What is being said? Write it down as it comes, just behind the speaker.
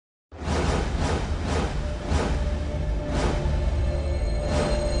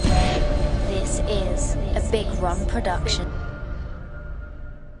Big Ron production.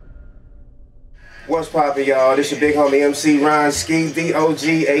 What's poppin', y'all? This your big homie MC Ron-Skii,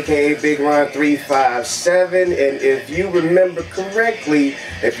 g.h.o.g.h, aka Big Ron 357. And if you remember correctly,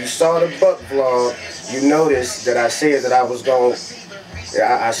 if you saw the Buck vlog, you noticed that I said that I was going.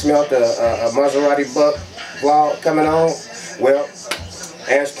 I smelled a Maserati Buck vlog coming on. Well,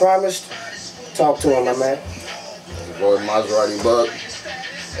 as promised, talk to him, my man. Your boy Maserati Buck,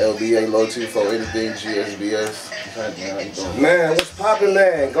 LBA loyalty for anything GSBS. Man, what's poppin',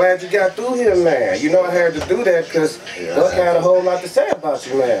 man? Glad you got through here, man. You know I had to do that because Buck had a whole lot to say about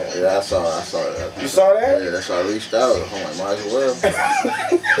you, man. Yeah, I saw that. You saw that? Yeah, that's why I reached out. I'm like, might as well.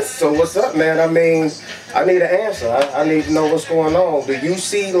 So what's up, man? I mean, I need an answer. I need to know what's going on. Do you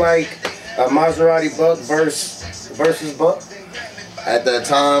see like a Maserati Buck versus Buck? At that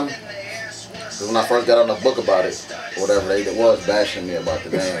time, when I first got on the book about it, whatever, they was bashing me about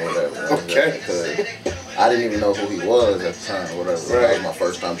the name or whatever. Okay. Because I didn't even know who he was at the time, whatever. Right. That was my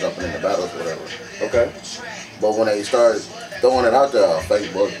first time jumping into battles, whatever. Okay. But when they started throwing it out there,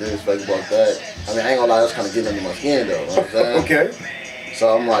 Facebook this, Facebook that, I mean, I ain't gonna lie, it was kind of getting under my skin though, you know what I'm saying? Okay.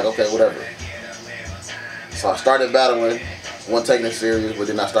 So I'm like, okay, whatever. So I started battling, wasn't taking it serious, but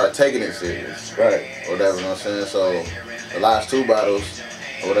then I started taking it serious. Right. Whatever, you know what I'm saying? So the last two battles,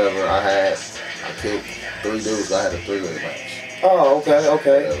 or whatever, I killed 3 dudes, I had a 3-way match. Oh,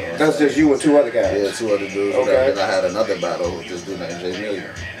 okay. Yeah, that's just you and 2 other guys? Yeah, 2 other dudes. Okay. Then I had another battle with this dude named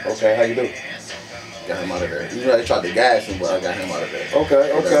g.h.o.g.h. Okay, how you do? Got him out of there. You know, they tried to gas him, but I got him out of there.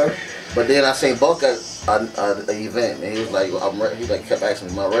 Okay. But then I seen Buck at an event, and he was like, I'm ready. He like kept asking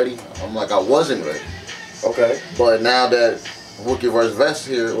me, am I ready? I'm like, I wasn't ready. Okay. But now that Wookie vs. Vest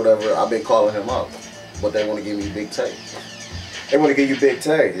here, whatever, I've been calling him up. But they want to give me Big Tay. They want to give you Big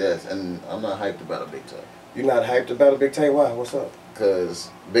Tay? Yes, and I'm not hyped about a Big Tay. You're not hyped about a Big Tay? Why? What's up? Because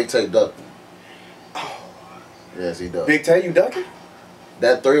Big Tay ducked me. Oh. Yes, he ducked. Big Tay, you ducking?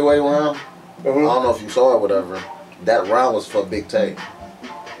 That 3-way round, I Mm-hmm. don't know if you saw it, whatever. That round was for Big Tay.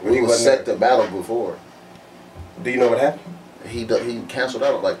 We was set the battle before. Do you know what happened? He canceled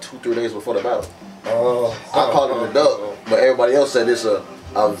out like 2-3 days before the battle. Oh. I called him a duck, but everybody else said it's a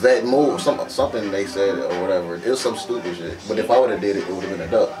vet move, something they said or whatever. It was some stupid shit. But if I would have did it, it would have been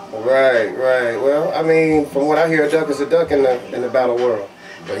a duck. Right. Well, I mean, from what I hear, a duck is a duck in the battle world.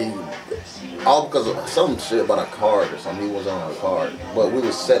 But all because of some shit about a card or something. He was on a card. But we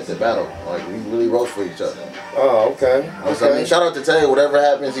was set to battle. Like, we really wrote for each other. Oh, okay. So, I mean, shout out to Tay. Whatever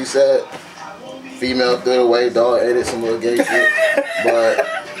happens, he said, female threw it away, dog ate it, some little gay shit. But,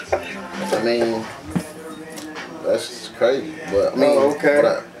 I mean, that's just crazy. But, I mean, okay.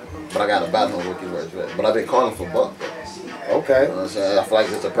 But I got a battle on Wookie vs. Vest. But I've been calling for Buck, though. Okay. You know what I'm saying? I feel like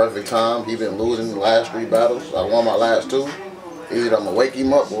it's a perfect time. He been losing the last 3 battles. I won my last 2. Either I'm gonna wake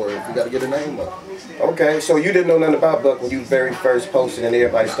him up or if you gotta get a name up. Okay, so you didn't know nothing about Buck when you very first posted and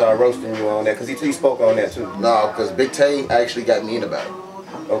everybody started roasting you on that, because he spoke on that too. No, because Big Tay actually got me in a battle.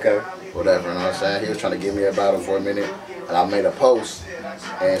 Okay. Whatever, you know what I'm saying? He was trying to give me a battle for a minute, and I made a post,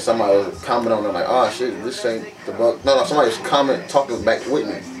 and somebody was commenting on it like, oh shit, this ain't the Buck. No, somebody was talking back with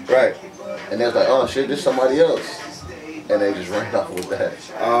me. Right. And they was like, oh shit, this is somebody else. And they just ran off with that.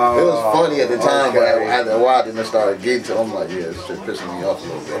 Oh, it was funny at the time, okay. but after a while, then it started getting to. I'm like, yeah, it's just pissing me off a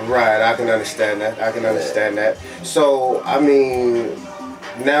little bit. Right, I can understand that. That. So, I mean,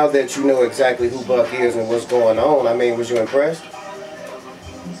 now that you know exactly who Buck is and what's going on, I mean, was you impressed?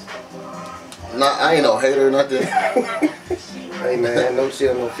 Nah, I ain't no hater or nothing. Hey man, no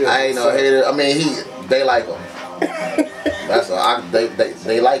chill, no filter. I ain't no hater. I mean, they like him. That's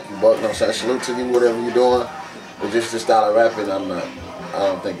they like you, Buck. You know what I'm saying? Salute to you, whatever you're doing. But just the style of rapping, I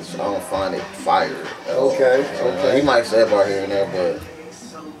don't find it fire. Okay. He might say about here and there,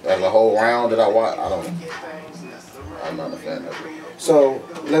 but as a whole round that I watch, I'm not a fan of it. So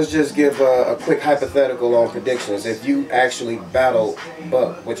let's just give a quick hypothetical on predictions. If you actually battle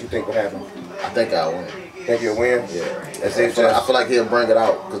Buck, what you think would happen? I think I'll win. Think you'll win? Yeah. I feel like he'll bring it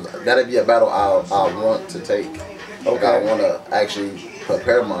out, because that'd be a battle I want to take. Okay. Like, I want to actually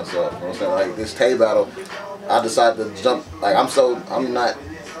prepare myself. You know what I'm saying? Like this Tay battle, I decided to jump. Like I'm not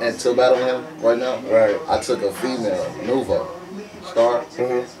into battling him right now. Right. I took a female, Nuvo, Star.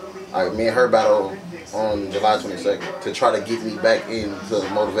 Mm-hmm. Like me and her battle on July 22nd to try to get me back into the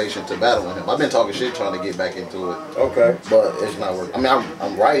motivation to battle with him. I've been talking shit trying to get back into it. Okay. But it's not working. I mean,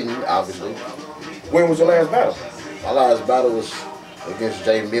 I'm writing, obviously. When was your last battle? My last battle was against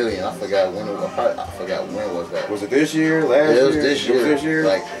g.h.o.g.h. I forgot when it was. I forgot when was that. Was it this year? Last year? It was this year. It was this year?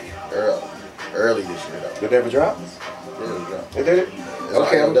 Like early this year though. Did it ever drop? Yeah, it dropped. It did it? It's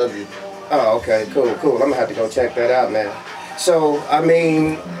okay. on LW. Oh, okay. Cool. I'm gonna have to go check that out, man. So I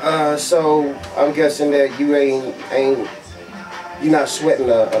mean, so I'm guessing that you you're not sweating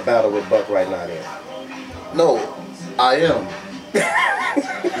a battle with Buck right now, then? No, I am.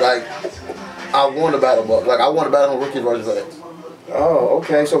 Like, I want to battle Buck. Like, I want to battle on Rookies versus Vets. Oh,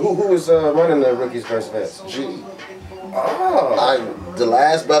 okay. So who was running the Rookies versus Vets? G. Oh. The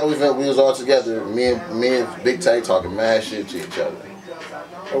last battle event we was all together. Me and Big Tay talking mad shit to each other.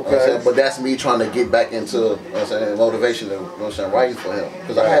 Okay. You know what I'm saying? But that's me trying to get back into, you know what I'm saying, motivation and, you know what I'm saying, writing for him.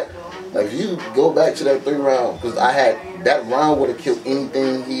 Because I had, like, if you go back to that 3 round, because I had, that round would have killed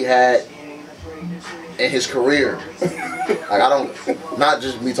anything he had in his career. Like, I don't, not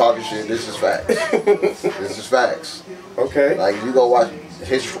just me talking shit, this is facts. This is facts. Okay. Like, if you go watch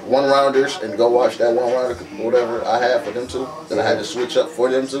his 1-rounders and go watch that 1-rounder, whatever I had for them two, that I had to switch up for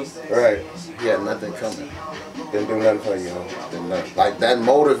them two. Right. He had nothing coming. Didn't do nothing for you, huh? Didn't nothing. Like, that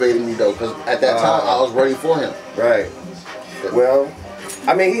motivated me, though, because at that time, I was ready for him. Right. Well,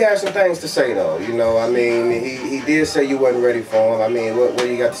 I mean, he had some things to say, though. You know, I mean, he did say you wasn't ready for him. I mean, what do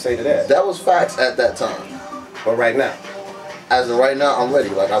you got to say to that? That was facts at that time. But right now? As of right now, I'm ready.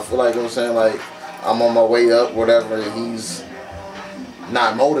 Like, I feel like, you know what I'm saying, like, I'm on my way up, whatever, and he's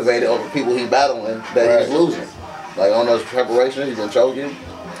not motivated over people he's battling that he's losing. Like, on those preparations, he's been choking.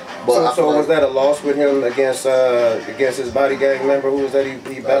 But so was that a loss with him against his body gang member? Who was that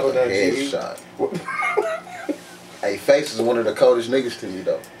he battled? Headshot. Hey, Face is one of the coldest niggas to me,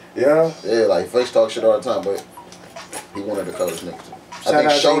 though. Yeah? Yeah, like, Face talk shit all the time, but he one of the coldest niggas to me. I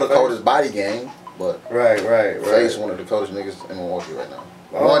think Show the coldest body gang, but right. Face one of the coldest niggas in Milwaukee right now.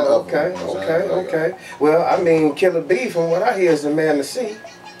 Oh, one of okay, them, you know okay. Well, I mean, Killer B, from what I hear, is the man to see.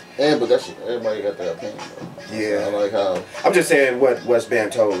 Yeah, but that's everybody got their opinion, though. Yeah. So I like how. I'm just saying what's been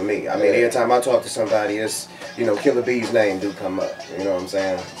told to me. I mean, every time I talk to somebody, it's, you know, Killer B's name do come up. You know what I'm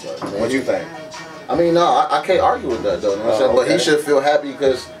saying? So, what do you think? I mean, no, I can't argue with that, though. You know what I'm saying? But he should feel happy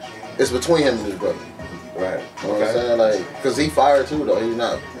because it's between him and his brother. Right. You know what I'm saying? Like, because he fired too, though. He's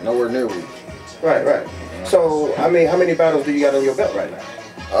not nowhere near weak. Right. So, I mean, how many battles do you got on your belt right now?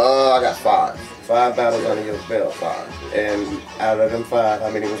 I got 5. 5 battles under your belt. 5. And out of them 5, how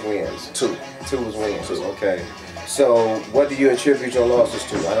many was wins? 2. 2 was wins. 2. Okay. So, what do you attribute your losses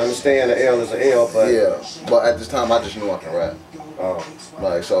to? I understand the L is an L, but... Yeah, but at this time, I just knew I can rap. Oh.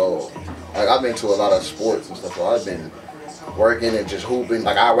 Like, so, like, I've been to a lot of sports and stuff, so I've been working and just hooping.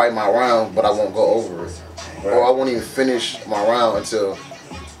 Like, I write my round, but I won't go over it. Right. Or I won't even finish my round until,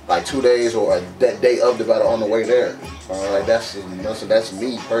 like, 2 days or that day of the battle on the way there. Like, that's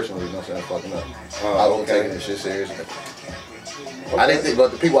me personally, you know what I'm saying, fucking up. I wasn't taking this shit seriously. Okay. I didn't think,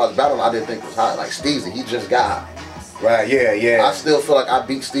 but the people I was battling, I didn't think was hot. Like, Steezy, he just got hot. Right, yeah. I still feel like I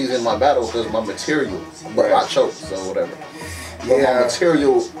beat Steezy in my battle because of my material, but I choked, so whatever. But my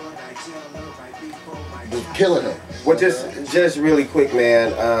material was killing him. Well, just really quick,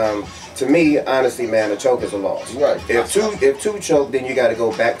 man. To me, honestly, man, the choke is a loss. Right. If two choke, then you got to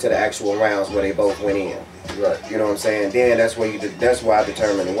go back to the actual rounds where they both went in. Right. You know what I'm saying? Then that's why I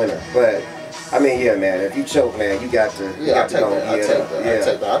determine the winner. But I mean, yeah, man. If you choke, man, you got to. Yeah, I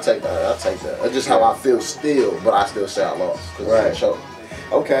take that. That's just how I feel still, but I still say I lost because I choke.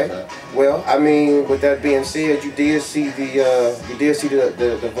 Okay. Well, I mean, with that being said, you did see the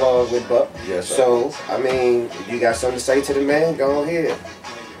vlog with Buck. Yes, sir. So, I mean, if you got something to say to the man, go ahead.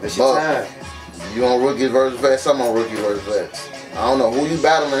 It's your time. You on Rookies versus Vets? I'm on Rookies versus Vets. I don't know who you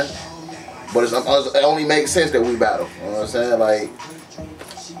battling, but it only makes sense that we battle. You know what I'm saying? Like,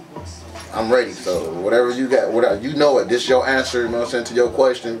 I'm ready. So whatever you got, whatever you know it. This your answer. You know what I'm saying, to your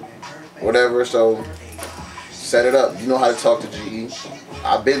question, whatever. So set it up. You know how to talk to GE.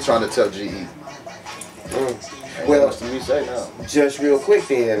 I've been trying to tell GE. Well, to me say now. Just real quick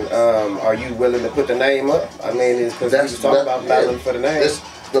then, are you willing to put the name up? I mean, it's because we was talking about battling for the name. It's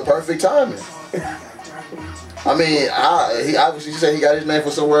the perfect timing. I mean, he obviously said he got his name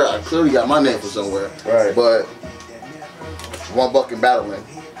from somewhere. I clearly got my name from somewhere. Right. But one buck in battling,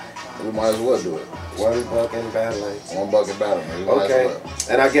 we might as well do it. One buck in battling. One buck in battling. Okay.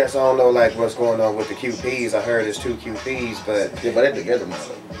 And I guess I don't know like what's going on with the QPs. I heard it's 2 QPs, but yeah, but they're together now.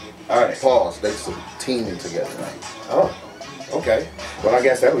 All right. Pause. They teaming together now. Oh. Okay. Well, I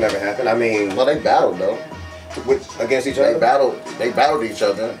guess that'll never happen. I mean. Well, they battled though. Against each other. They battled each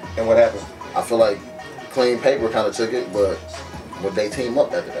other. And what happened? I feel like Clean Paper kind of took it, but they team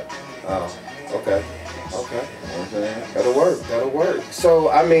up after that. Oh. Okay. Okay. Okay. That'll work. So,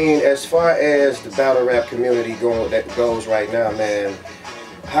 I mean, as far as the battle rap community goes right now, man,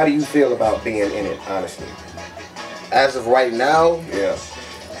 how do you feel about being in it, honestly? As of right now, yeah.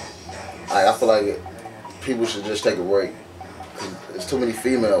 I feel like people should just take a break. Cause there's too many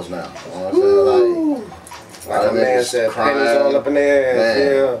females now. You know what I'm saying? Like, Like a man said, pennies all up in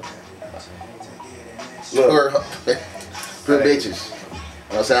there. Yeah. Look. Pure bitches. You know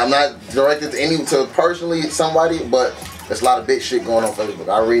what I'm saying? I'm not directed to personally somebody, but there's a lot of bitch shit going on Facebook.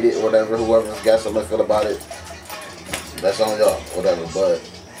 I read it, whatever, whoever's got something to feel about it, that's on y'all, whatever. But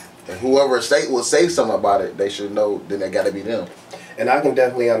if whoever will say something about it, they should know, then they gotta be them. And I can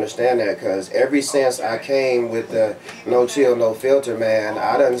definitely understand that, because ever since I came with the no chill, no filter, man,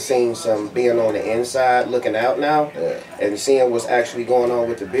 I done seen some being on the inside looking out now, and seeing what's actually going on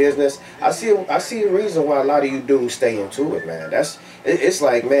with the business. I see a reason why a lot of you dudes stay into it, man. It's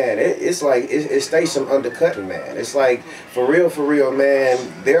like, man, it's like it stays some undercutting, man. It's like, for real, man,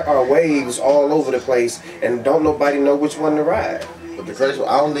 there are waves all over the place, and don't nobody know which one to ride. But the crazy,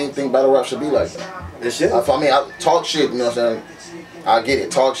 I don't even think battle rap should be like that. It should. I mean, I talk shit, you know what I'm saying? I get it,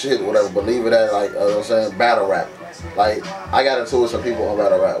 talk shit, whatever, but leave it at, like, you know what I'm saying, battle rap. Like, I got into it with some people on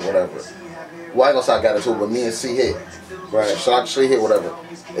battle rap, whatever. Well, I ain't gonna say I got into it, but me and C-Hit. Right. C-Hit, whatever.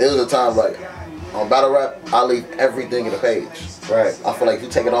 It was a time, like, on battle rap, I leave everything in the page. Right. I feel like if you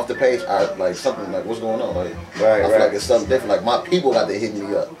take it off the page, like, something, like, what's going on? Like, right, I feel like it's something different. Like, my people got to hit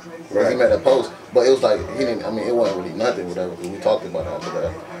me up. Right. He made a post, but it was like, he didn't, I mean, it wasn't really nothing, whatever, because we talked about it after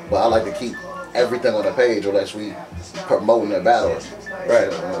that. But I like to keep everything on the page, unless we promoting their battles.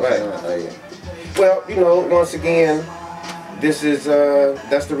 Right, right. Well, you know, once again, this is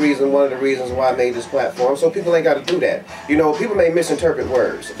that's one of the reasons why I made this platform, so people ain't got to do that. You know, people may misinterpret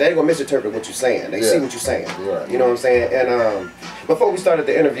words. They ain't gonna misinterpret what you're saying. They see what you're saying. Right. You know what I'm saying? And before we started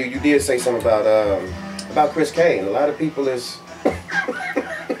the interview, you did say something about Chris Kane. A lot of people is.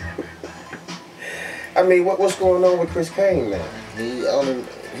 I mean, what's going on with Chris Kane, man?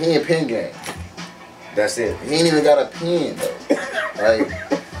 He ain't pen game. That's it. He ain't even got a pen though. Like,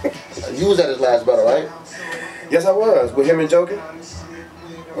 you was at his last battle, right? Yes, I was. With him and Joker?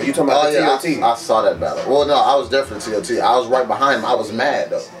 Or you talking about the TLT? I saw that battle. Well, no, I was definitely TLT. I was right behind him. I was mad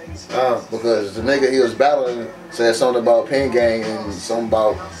though. Because the nigga he was battling said something about pen gang and something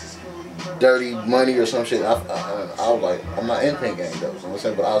about dirty money or some shit. I was like, I'm not in pen gang though. You know what I'm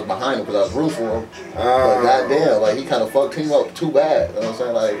saying? But I was behind him because I was rooting for him. But goddamn, like, he kind of fucked him up too bad. You know what I'm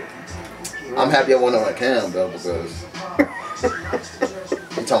saying? Like, I'm happy I wasn't on cam though, because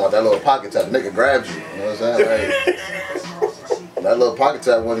you talking about that little pocket tap, nigga grabbed you. You know what I'm saying? Like, that little pocket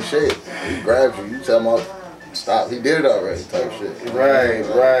tap wasn't shit. He grabbed you. You tell him, stop. He did it already, type shit. Right,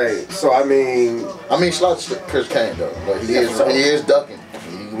 right. So I mean, shout to Chris Kane though, but he is ducking. He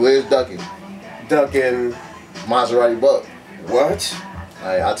is ducking. Ducking Maserati Buck. What?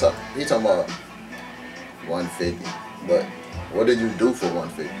 He talking about 150, but what did you do for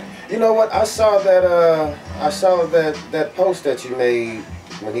 150? You know what? I saw that post that you made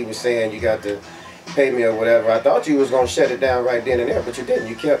when he was saying you got to pay me or whatever. I thought you was gonna shut it down right then and there, but you didn't.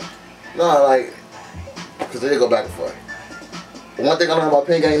 You kept. No, like, because they go back and forth. One thing I learned about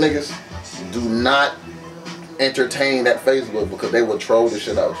pen gang niggas: do not entertain that Facebook, because they will troll the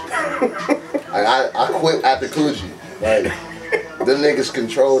shit out of you. Like, I quit after Coogee. Like, them niggas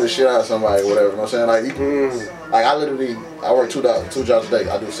control the shit out of somebody or whatever. You know what I'm saying? Like, I work two jobs a day.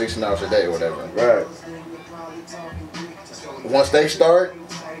 I do 16 hours a day or whatever. Right. Once they start,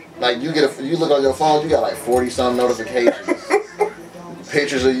 like, you look on your phone, you got like 40-some notifications.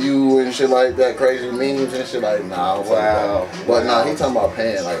 Pictures of you and shit like that, crazy memes and shit like, nah. Wow. But nah, he talking about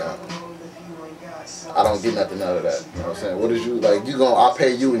paying, like, I don't get nothing out of that. You know what I'm saying? What is you, like, I'll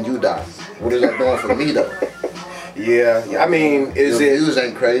pay you and you die. What is that doing for me though? Yeah, I mean, your views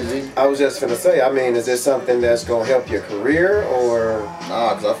ain't crazy. I was just gonna say, I mean, is this something that's gonna help your career, or?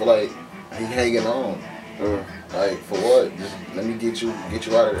 Nah, cause I feel like he hanging on. Like, for what? Just let me get you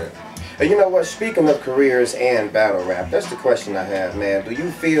out of there. And you know what? Speaking of careers and battle rap, that's the question I have, man. Do you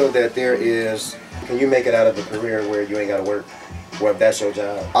feel that can you make it out of a career where you ain't gotta work, or if that's your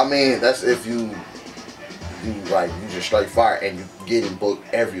job? I mean, that's if you just straight fire and you getting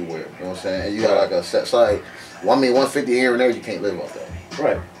booked everywhere. You know what I'm saying? And you got like a set side. Well, I mean, 150 here and there, you can't live off that.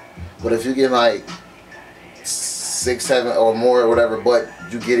 Right. But if you get like 6, 7 or more or whatever, but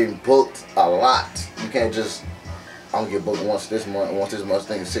you getting booked a lot, you can't just, I'm gonna get booked once this month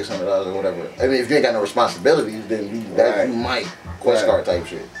thing is $600 or whatever. I mean, if you ain't got no responsibilities, then you might quest card type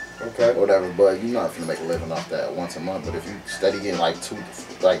shit. Okay. Or whatever, but you're not gonna make a living off that once a month. But if you steady getting like 3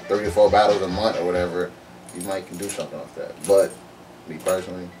 to 4 battles a month or whatever, you might can do something off that. But me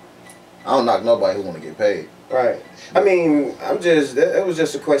personally, I don't knock nobody who want to get paid. Right. I mean, it was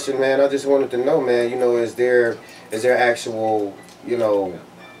just a question, man. I just wanted to know, man, you know, is there actual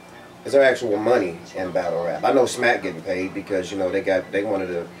money in battle rap? I know Smack getting paid because, you know, they one of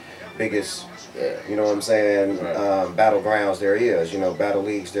the biggest, you know what I'm saying, battlegrounds there is, you know, battle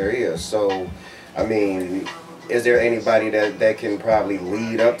leagues there is. So, I mean, is there anybody that can probably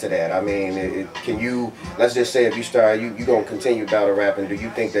lead up to that? I mean, can you, let's just say if you start, you going to continue battle rapping, do you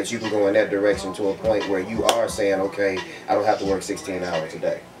think that you can go in that direction to a point where you are saying, okay, I don't have to work 16 hours a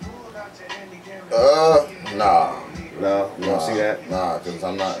day? Nah. No? You don't see that? Nah, because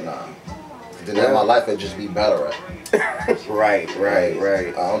I'm not, nah. Then in my life, it'd just be battle rap. Right.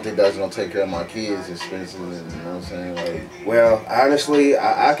 I don't think that's gonna take care of my kids' expenses, and you know what I'm saying? Like, well, honestly,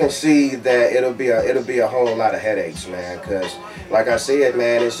 I can see that it'll be a whole lot of headaches, man. Cause like I said,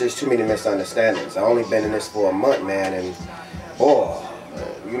 man, it's just too many misunderstandings. I only been in this for a month, man, and boy,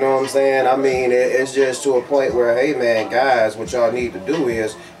 you know what I'm saying? I mean, it's just to a point where, hey, man, guys, what y'all need to do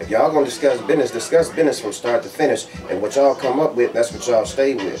is, if y'all gonna discuss business from start to finish, and what y'all come up with, that's what y'all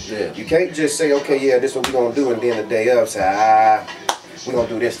stay with. Yeah. You can't just say, okay, yeah, this is what we gonna do, and then the day of say, we gonna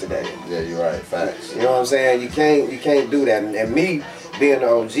do this today. Yeah, you're right. Facts. You know what I'm saying? You can't do that. And me being an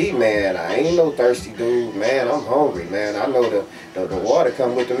OG, man, I ain't no thirsty dude, man. I'm hungry, man. I know the water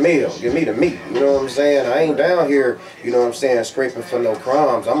come with the meal. Give me the meat. You know what I'm saying? I ain't down here, you know what I'm saying, scraping for no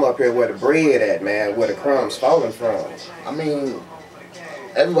crumbs. I'm up here where the bread at, man, where the crumbs falling from. I mean,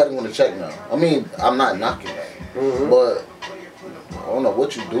 everybody want to check now. I mean, I'm not knocking that, but I don't know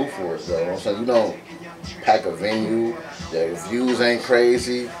what you do for it, though. You know what I'm saying? You don't pack a venue. The views ain't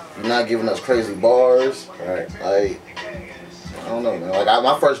crazy. You're not giving us crazy bars. Right. Like, I don't know, man. Like,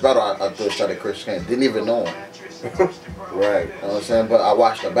 my first battle, I threw a shot at Chris Kane. Didn't even know him. Right. You know what I'm saying? But I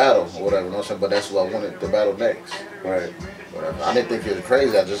watched the battle or whatever, you know what I'm saying? But that's who I wanted to battle next. Right. Whatever. I didn't think it was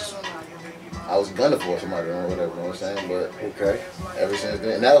crazy. I was gunning for somebody or whatever, you know what I'm saying? But okay. Ever since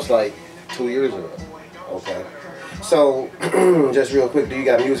then, and that was like 2 years ago. Okay. So, just real quick, do you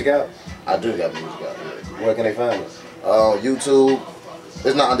got music out? I do got music out, yeah. Where can they find it? YouTube.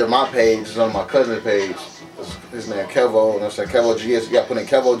 It's not under my page, it's on my cousin's page. His name Kevo, and I said g.h.o.g.h. You gotta put in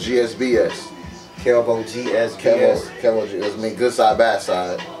g.h.o.g.h. g.h.o.g.h. G.h.o.g.h. I mean, good side, bad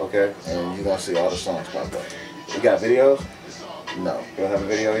side. Okay. And you're gonna see all the songs pop up. You got videos? No. You don't have a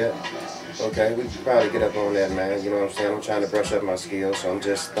video yet? Okay, we can probably get up on that, man. You know what I'm saying? I'm trying to brush up my skills, so I'm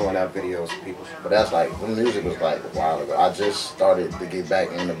just throwing out videos for people. But that's like, when music was like a while ago. I just started to get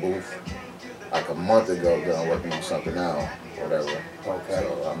back in the booth like a month ago, then I'm working on something now, whatever. Okay.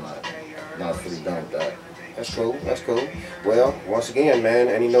 So I'm not fully done with that. That's cool, that's cool. Well, once again, man,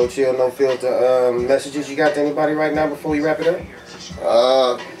 any no chill, no filter messages you got to anybody right now before we wrap it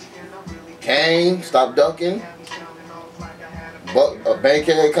up? Kane, stop ducking. Buck,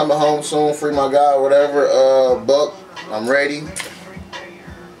 Bankhead coming home soon, free my guy, whatever. Buck, I'm ready.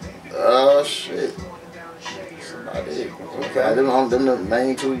 Shit. That's about it. Okay. Them the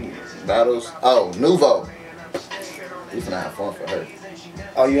main two battles. Oh, Nuvo. He's gonna have fun for her.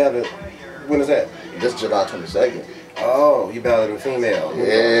 Oh, you have it. When is that? This July 22nd. Oh, you battling a female.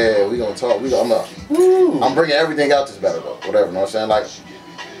 Yeah, we gonna talk. I'm bringing everything out this battle though. Whatever, you know what I'm saying? Like,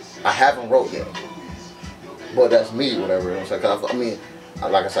 I haven't wrote yet. But that's me, whatever. You know what I'm saying? I mean,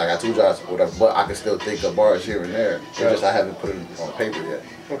 like I said, I got 2 jobs, whatever. But I can still think of bars here and there. It's just I haven't put it on paper yet.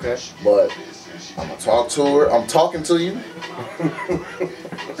 Okay. But I'm gonna talk to her. I'm talking to you.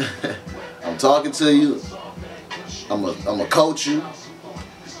 I'm talking to you. I'm gonna coach you.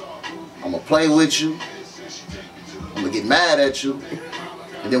 I'm gonna play with you. I'm gonna get mad at you,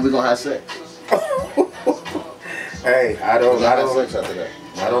 and then we're gonna have sex. Hey, I don't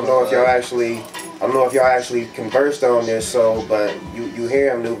know if y'all actually conversed on this. So, but you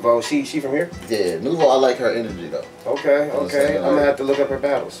hear him, Nuvo. She from here? Yeah, Nuvo. I like her energy though. Okay, okay. I'm gonna have to look up her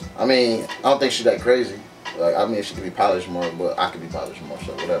battles. I mean, I don't think she's that crazy. Like, I mean, she could be polished more, but I could be polished more,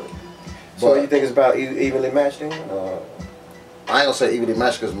 so whatever. So you think it's about evenly matched then? I ain't gonna say evenly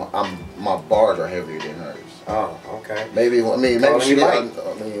matched because my bars are heavier than hers. Oh, okay. Maybe she might.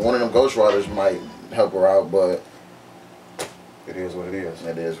 I mean, one of them ghostwriters might help her out, but it is what it is.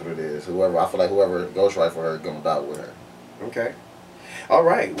 It is what it is. I feel like whoever ghostwrite for her is gonna die with her. Okay. All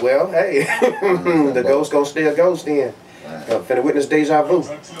right. Well, hey, the ghost gonna stay a ghost then. Right. Finna witness deja vu.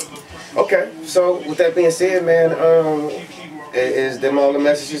 Okay. So with that being said, man, is them all the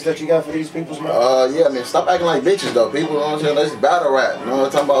messages that you got for these people, man? Yeah, I mean, stop acting like bitches, though. People, you know what I'm saying? Let's battle rap. You know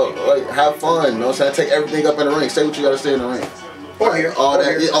what I'm talking about? Like, have fun. You know what I'm saying? Take everything up in the ring. Say what you gotta say in the ring. Or here. All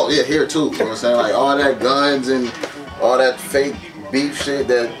that. Here. Oh, yeah, here too. You know what I'm saying? Like, all that guns and all that fake beef shit,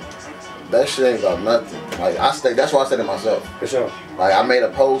 that shit ain't about nothing. Like, that's why I said it myself. For sure. Like, I made a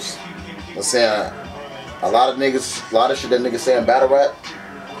post saying a lot of shit that niggas say in battle rap,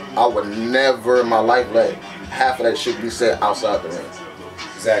 I would never in my life let half of that shit be said outside the ring.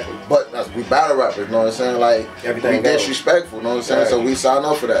 Exactly. But we battle rappers, you know what I'm saying? Like, everything we disrespectful, you know what I'm saying? Right. So we sign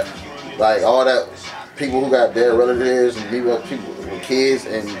up for that. Like, all that people who got dead relatives and people kids,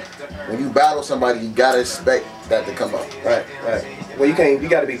 and when you battle somebody, you gotta expect that to come up. Right. Well, you can't. You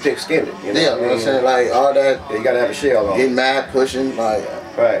gotta be thick-skinned. You know Yeah, you know what I'm saying? Like all that. Yeah, you gotta have a shell on. Getting mad, pushing, like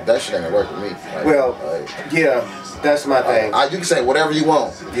that shit ain't work with me. Like, well, yeah, that's my thing. You can say whatever you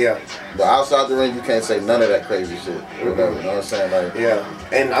want. Yeah. But outside the ring, you can't say none of that crazy shit. Whatever, you know what I'm saying? Like, yeah,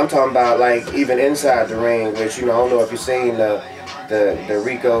 and I'm talking about like even inside the ring, which I don't know if you've seen the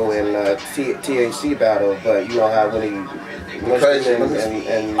Rico and THC battle, but you know how when he crazy.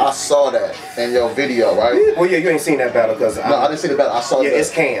 And I saw that in your video, right? Well, yeah, you ain't seen that battle because I didn't see the battle. I saw it's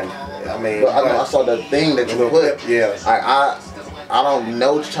canned. I mean, but I saw the thing that you put. Yeah. I don't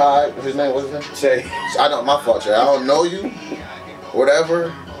know Chai. What's his name? What's his name? Che. I don't. My fault, Che. I don't know you.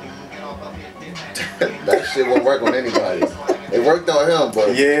 Whatever. That shit won't work on anybody. It worked on him,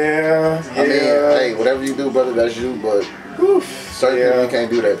 but yeah. I mean, hey, whatever you do, brother, that's you. But certain people you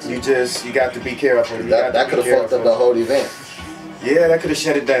can't do that to. You got to be careful. That could have fucked up the whole event. Yeah, that could have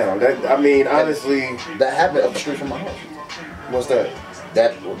shut it down. That honestly, that happened up the street from my house. What's that?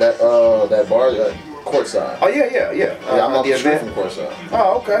 That bar, courtside. Oh yeah. I'm off the street from courtside.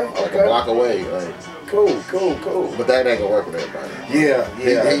 Oh, okay. Like a block away. Like. Cool. But that ain't gonna work with everybody. Yeah.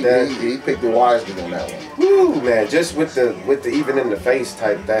 He picked the wisely on that one. Woo, man! Just with the even in the face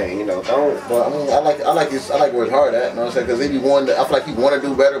type thing, don't. Well, I mean, I like where his heart at. You know what I'm saying? Because I feel like he want to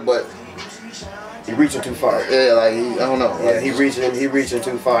do better, but he reaching too far. Yeah, like I don't know. Yeah, he reaching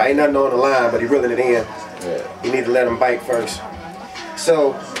too far. Ain't nothing on the line, but he reeling it in. Yeah. You need to let him bite first.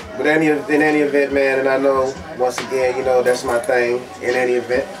 So, in any event, man, and I know once again, that's my thing. In any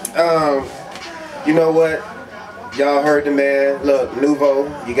event, you know what? Y'all heard the man. Look,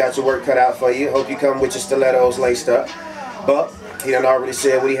 Nuvo, you got your work cut out for you. Hope you come with your stilettos laced up. Buck, he done already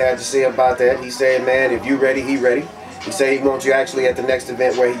said what he had to say about that. He said, man, if you ready, he ready. He said he wants you actually at the next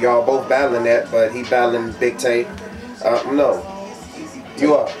event where y'all both battling that, but he battling Big Tay. No.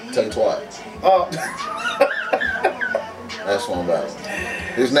 You are. Tay Twat. Oh. That's one battle.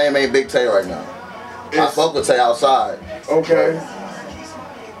 His name ain't Big Tay right now. I spoke with Tay outside. Okay.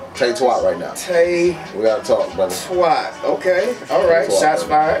 Tay Twat right now. Tay. We gotta talk, brother. Twat. Okay. All right. Twat, Shots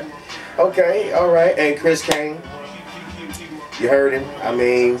brother. fired. Okay. All right. And Chris Kane. You heard him. I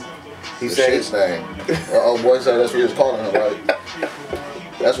mean, he said his name. Oh boy, said that's what he was calling him, right?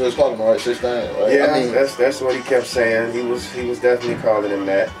 That's what he was calling him, right? Shit's name. Right? Yeah. I mean, that's what he kept saying. He was definitely calling him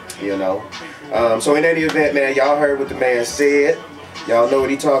that. So in any event, man, y'all heard what the man said. Y'all know what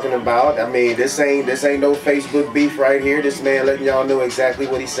he talking about. I mean, this ain't no Facebook beef right here. This man letting y'all know exactly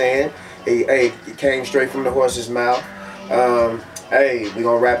what he's saying. He came straight from the horse's mouth. Hey, we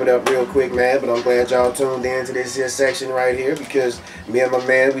gonna wrap it up real quick, man. But I'm glad y'all tuned in to this here section right here because me and my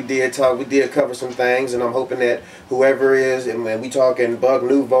man, we did cover some things, and I'm hoping that whoever is, and we talking Buck,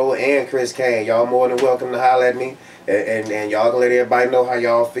 Nuvo, and Chris Kane, y'all more than welcome to holler at me, and y'all gonna let everybody know how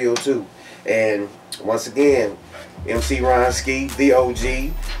y'all feel too. And once again, MC Ron-Skii,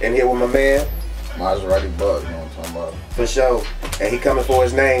 g.h.o.g.h, and here with my man Maserati Buck, you know what I'm talking about? For sure. And he coming for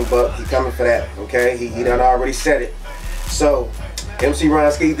his name, Buck. He coming for that, okay? He done already said it. So, MC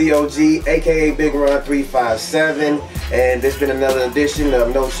Ron-Skii, g.h.o.g.h, aka Big Ron 357, and this been another edition of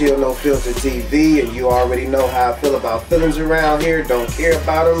noChill, noFilterTV, and you already know how I feel about feelings around here. Don't care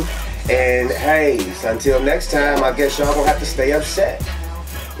about them. And hey, until next time, I guess y'all gonna have to stay upset.